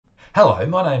Hello,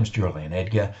 my name's Julian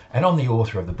Edgar and I'm the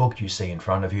author of the book you see in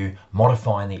front of you,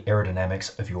 Modifying the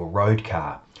Aerodynamics of Your Road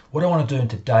Car. What I want to do in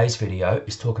today's video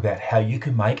is talk about how you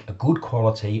can make a good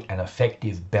quality and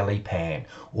effective belly pan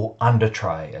or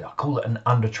undertray. I call it an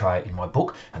undertray in my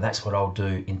book, and that's what I'll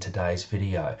do in today's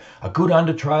video. A good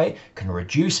undertray can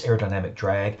reduce aerodynamic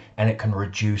drag and it can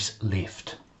reduce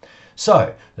lift.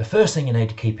 So the first thing you need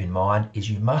to keep in mind is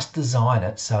you must design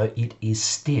it so it is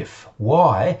stiff.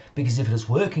 Why? Because if it is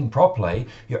working properly,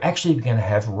 you're actually going to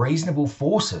have reasonable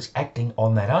forces acting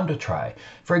on that undertray.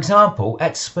 For example,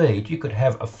 at speed, you could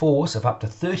have a force of up to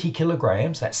 30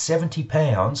 kilograms, that's 70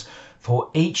 pounds, for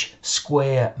each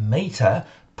square meter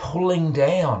pulling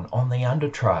down on the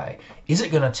undertray. Is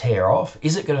it going to tear off?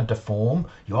 Is it going to deform?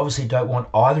 You obviously don't want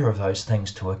either of those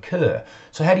things to occur.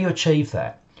 So how do you achieve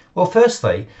that? Well,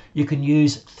 firstly, you can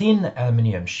use thin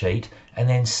aluminium sheet and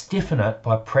then stiffen it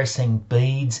by pressing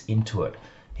beads into it.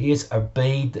 Here's a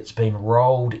bead that's been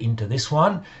rolled into this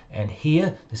one, and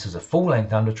here, this is a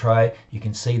full-length undertray. You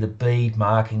can see the bead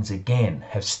markings again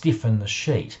have stiffened the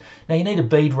sheet. Now, you need a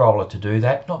bead roller to do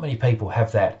that. Not many people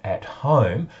have that at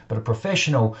home, but a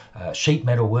professional sheet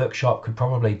metal workshop could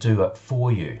probably do it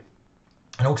for you.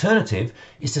 An alternative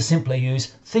is to simply use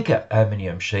thicker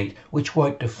aluminium sheet, which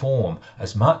won't deform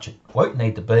as much. It won't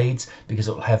need the beads because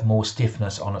it will have more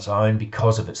stiffness on its own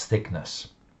because of its thickness.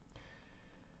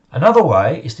 Another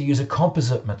way is to use a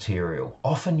composite material,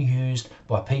 often used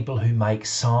by people who make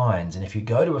signs. And if you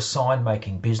go to a sign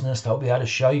making business, they'll be able to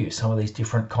show you some of these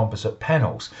different composite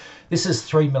panels. This is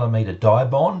 3mm die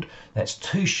bond. That's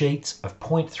two sheets of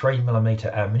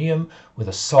 0.3mm aluminium with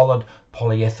a solid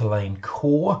polyethylene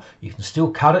core. You can still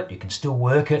cut it, you can still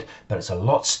work it, but it's a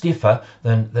lot stiffer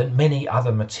than many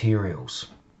other materials.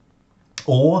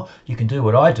 Or you can do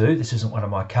what I do. This isn't one of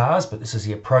my cars, but this is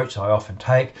the approach I often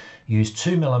take. Use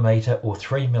 2mm or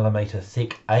 3mm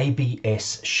thick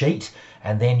ABS sheet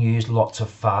and then use lots of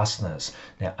fasteners.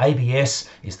 Now, ABS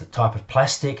is the type of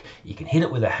plastic. You can hit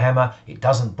it with a hammer. It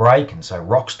doesn't break, and so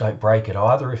rocks don't break it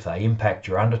either if they impact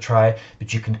your undertray,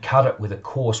 but you can cut it with a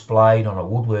coarse blade on a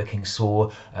woodworking saw,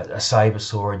 a saber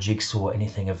saw, a jigsaw,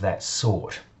 anything of that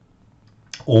sort.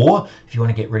 Or if you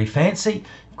want to get really fancy,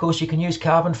 of course, you can use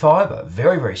carbon fibre.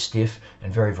 Very, very stiff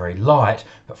and very, very light,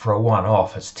 but for a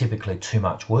one-off, it's typically too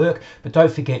much work. But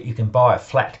don't forget, you can buy a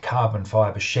flat carbon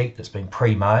fibre sheet that's been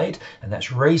pre-made, and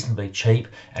that's reasonably cheap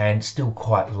and still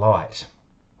quite light.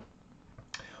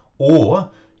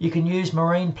 Or you can use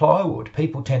marine plywood.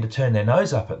 People tend to turn their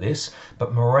nose up at this,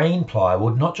 but marine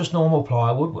plywood, not just normal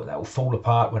plywood, that will fall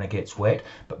apart when it gets wet,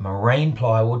 but marine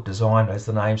plywood designed, as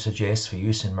the name suggests, for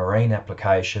use in marine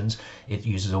applications. It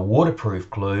uses a waterproof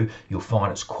glue. You'll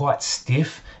find it's quite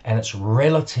stiff and it's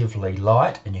relatively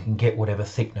light, and you can get whatever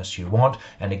thickness you want,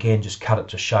 and again, just cut it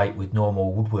to shape with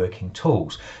normal woodworking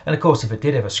tools. And of course, if it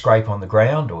did have a scrape on the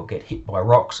ground or get hit by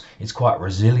rocks, it's quite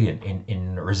resilient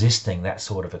in resisting that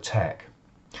sort of attack.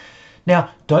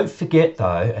 Now, don't forget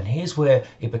though, and here's where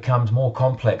it becomes more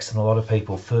complex than a lot of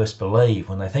people first believe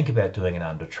when they think about doing an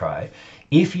undertray.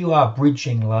 If you are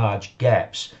bridging large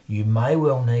gaps, you may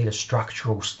well need a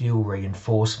structural steel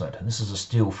reinforcement. And this is a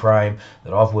steel frame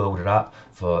that I've welded up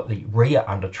for the rear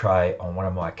undertray on one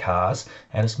of my cars.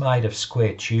 And it's made of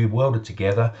square tube welded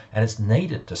together, and it's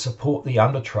needed to support the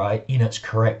undertray in its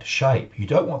correct shape. You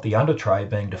don't want the undertray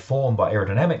being deformed by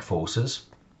aerodynamic forces.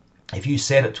 If you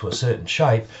set it to a certain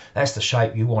shape, that's the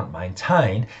shape you want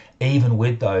maintained, even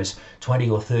with those 20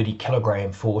 or 30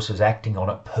 kilogram forces acting on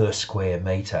it per square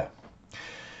meter.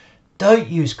 Don't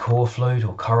use core flute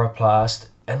or coroplast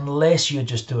unless you're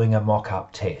just doing a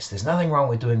mock-up test. There's nothing wrong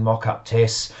with doing mock-up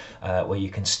tests where you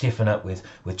can stiffen it with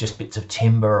just bits of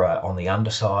timber on the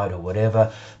underside or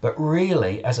whatever, but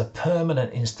really as a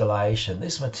permanent installation,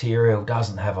 this material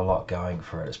doesn't have a lot going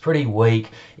for it. It's pretty weak.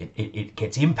 It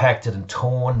gets impacted and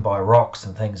torn by rocks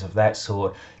and things of that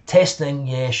sort. Testing,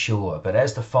 yeah, sure, but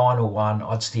as the final one,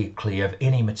 I'd steer clear of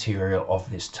any material of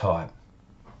this type.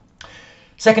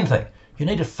 Second thing, you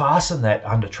need to fasten that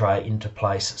undertray into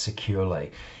place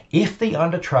securely. If the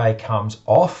undertray comes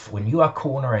off when you are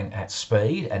cornering at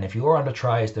speed, and if your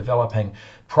undertray is developing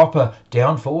proper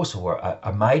downforce or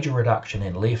a major reduction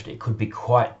in lift, it could be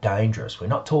quite dangerous. We're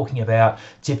not talking about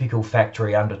typical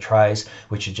factory undertrays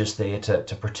which are just there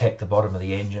to protect the bottom of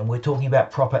the engine. We're talking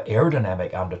about proper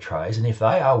aerodynamic undertrays, and if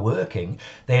they are working,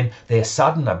 then their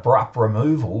sudden abrupt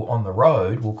removal on the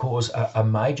road will cause a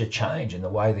major change in the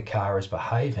way the car is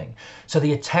behaving. So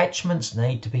the attachments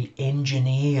need to be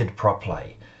engineered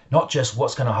properly. Not just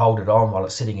what's going to hold it on while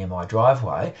it's sitting in my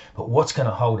driveway, but what's going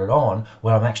to hold it on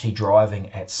when I'm actually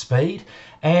driving at speed.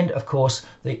 And of course,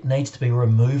 it needs to be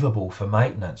removable for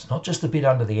maintenance, not just the bit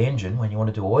under the engine when you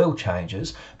want to do oil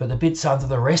changes, but the bits under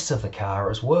the rest of the car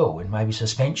as well. And maybe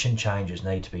suspension changes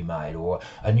need to be made, or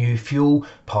a new fuel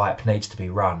pipe needs to be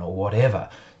run, or whatever.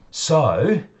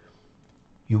 So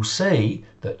you'll see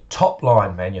that top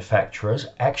line manufacturers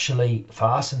actually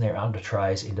fasten their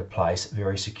undertrays into place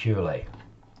very securely.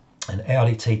 An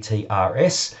Audi TT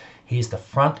RS, here's the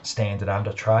front standard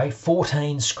undertray,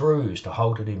 14 screws to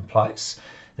hold it in place.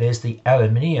 There's the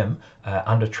aluminium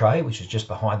undertray, which is just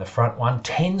behind the front one,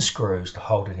 10 screws to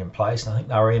hold it in place. And I think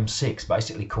they were M6,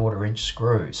 basically 1/4-inch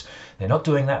screws. They're not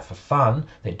doing that for fun.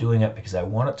 They're doing it because they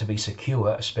want it to be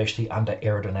secure, especially under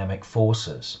aerodynamic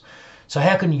forces. So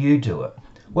how can you do it?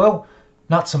 Well,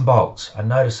 nuts and bolts. I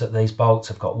notice that these bolts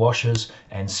have got washers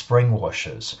and spring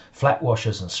washers, flat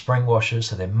washers and spring washers,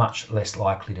 so they're much less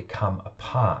likely to come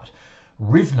apart.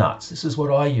 Riv nuts, this is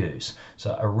what I use.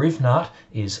 So a riv nut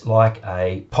is like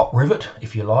a pot rivet,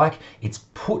 if you like. It's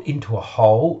put into a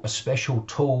hole, a special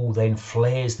tool then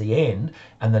flares the end,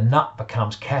 and the nut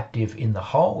becomes captive in the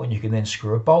hole, and you can then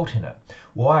screw a bolt in it.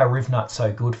 Why are riv nuts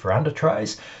so good for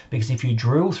undertrays? Because if you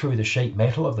drill through the sheet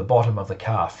metal of the bottom of the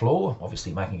car floor,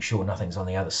 obviously making sure nothing's on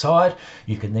the other side,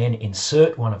 you can then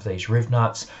insert one of these riv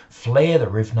nuts, flare the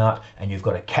riv nut, and you've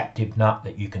got a captive nut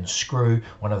that you can screw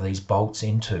one of these bolts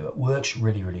into. It works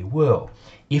really, really well.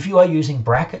 If you are using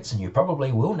brackets, and you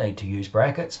probably will need to use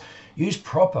brackets, use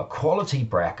proper quality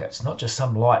brackets, not just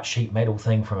some light sheet metal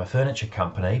thing from a furniture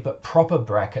company, but proper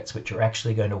brackets which are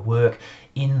actually going to work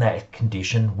in that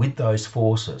condition with those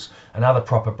forces. Another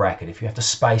proper bracket if you have to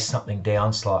space something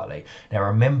down slightly. Now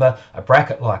remember, a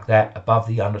bracket like that above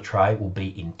the undertray will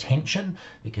be in tension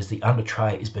because the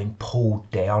undertray is being pulled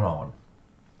down on.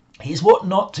 Here's what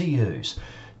not to use.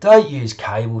 Don't use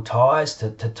cable ties to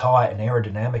tie an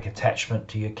aerodynamic attachment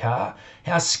to your car.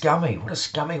 How scummy. What a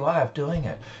scummy way of doing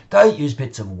it. Don't use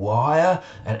bits of wire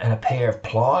and a pair of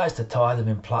pliers to tie them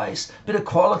in place. A bit of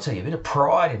quality, a bit of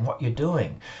pride in what you're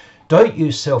doing. Don't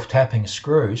use self-tapping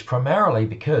screws, primarily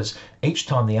because each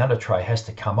time the undertray has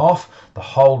to come off, the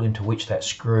hole into which that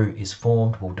screw is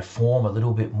formed will deform a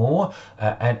little bit more,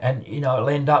 and you know, it'll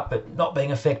end up but not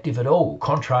being effective at all.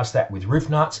 Contrast that with riv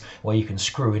nuts, where you can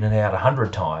screw in and out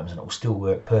 100 times and it will still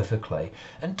work perfectly.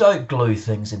 And don't glue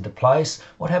things into place.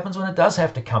 What happens when it does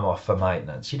have to come off for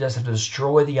maintenance? You just have to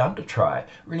destroy the undertray.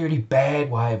 Really, really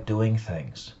bad way of doing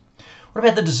things. What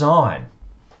about the design?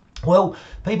 Well,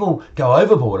 people go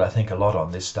overboard, I think, a lot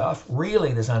on this stuff.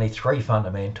 Really, there's only 3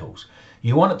 fundamentals.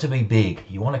 You want it to be big.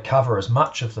 You want to cover as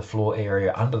much of the floor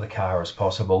area under the car as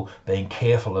possible, being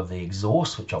careful of the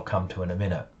exhaust, which I'll come to in a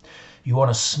minute. You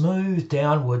want a smooth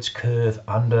downwards curve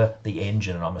under the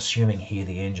engine, and I'm assuming here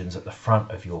the engine's at the front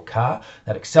of your car.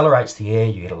 That accelerates the air,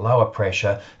 you get a lower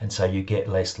pressure, and so you get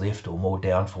less lift or more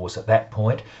downforce at that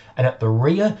point. And at the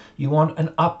rear, you want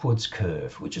an upwards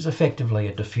curve, which is effectively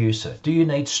a diffuser. Do you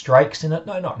need strakes in it?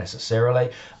 No, not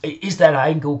necessarily. Is that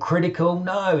angle critical?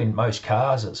 No, in most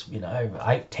cars it's,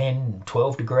 8, 10,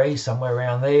 12 degrees, somewhere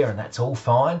around there, and that's all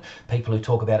fine. People who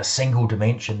talk about a single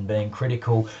dimension being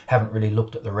critical haven't really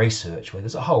looked at the research, where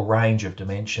there's a whole range of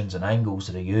dimensions and angles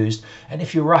that are used, and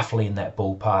if you're roughly in that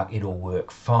ballpark, it'll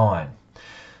work fine.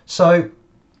 So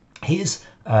here's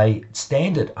a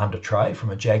standard undertray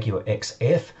from a Jaguar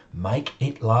XF. Make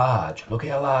it large. Look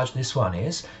how large this one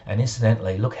is, and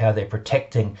incidentally, look how they're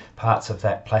protecting parts of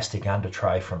that plastic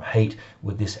undertray from heat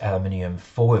with this aluminium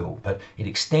foil. But it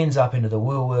extends up into the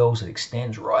wheel wells, it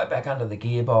extends right back under the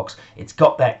gearbox. It's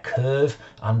got that curve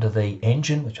under the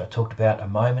engine, which I talked about a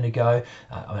moment ago.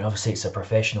 Obviously it's a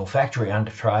professional factory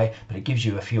undertray, but it gives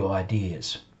you a few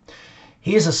ideas.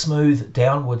 Here's a smooth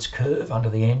downwards curve under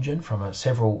the engine from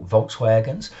several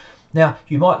Volkswagens. Now,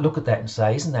 you might look at that and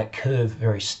say, isn't that curve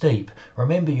very steep?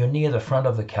 Remember, you're near the front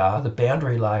of the car, the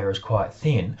boundary layer is quite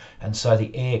thin, and so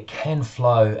the air can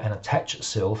flow and attach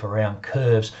itself around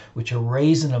curves which are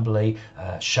reasonably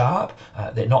sharp.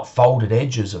 They're not folded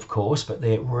edges, of course, but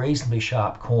they're reasonably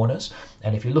sharp corners.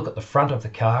 And if you look at the front of the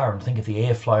car and think of the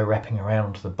airflow wrapping around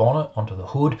onto the bonnet, onto the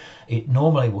hood, it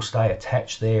normally will stay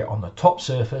attached there on the top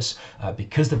surface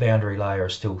because the boundary layer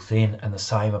is still thin, and the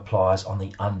same applies on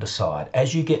the underside.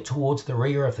 As you get towards the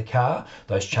rear of the car,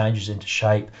 those changes in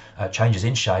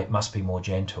shape must be more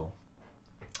gentle.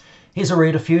 Here's a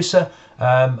rear diffuser.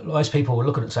 Most people will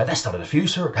look at it and say, that's not a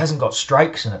diffuser, it hasn't got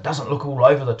strakes and it doesn't look all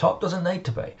over the top. Doesn't need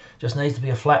to be. It just needs to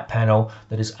be a flat panel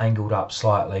that is angled up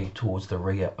slightly towards the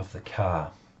rear of the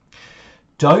car.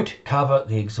 Don't cover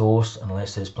the exhaust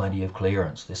unless there's plenty of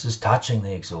clearance. This is touching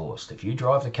the exhaust. If you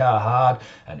drive the car hard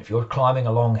and if you're climbing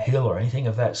a long hill or anything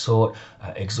of that sort,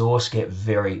 exhausts get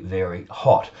very, very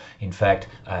hot. In fact,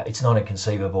 it's not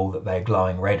inconceivable that they're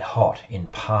glowing red hot in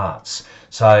parts.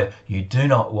 So you do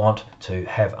not want to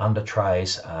have under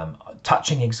trays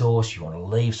touching exhaust. You want to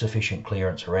leave sufficient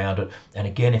clearance around it. And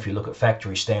again, if you look at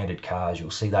factory standard cars, you'll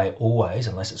see they always,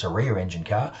 unless it's a rear engine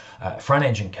car, front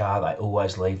engine car, they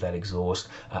always leave that exhaust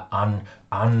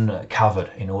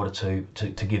uncovered in order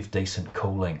to give decent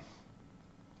cooling.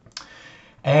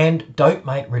 And don't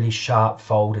make really sharp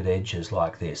folded edges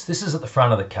like this. This is at the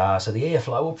front of the car, so the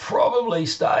airflow will probably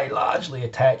stay largely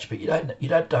attached, but you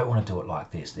don't want to do it like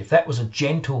this. If that was a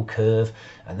gentle curve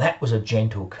and that was a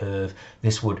gentle curve,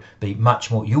 this would be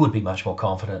much more, you would be much more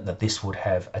confident that this would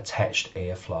have attached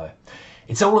airflow.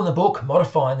 It's all in the book,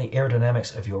 Modifying the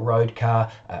Aerodynamics of Your Road Car,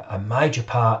 a major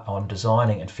part on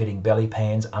designing and fitting belly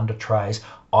pans, under trays.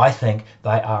 I think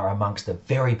they are amongst the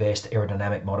very best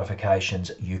aerodynamic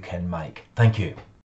modifications you can make. Thank you.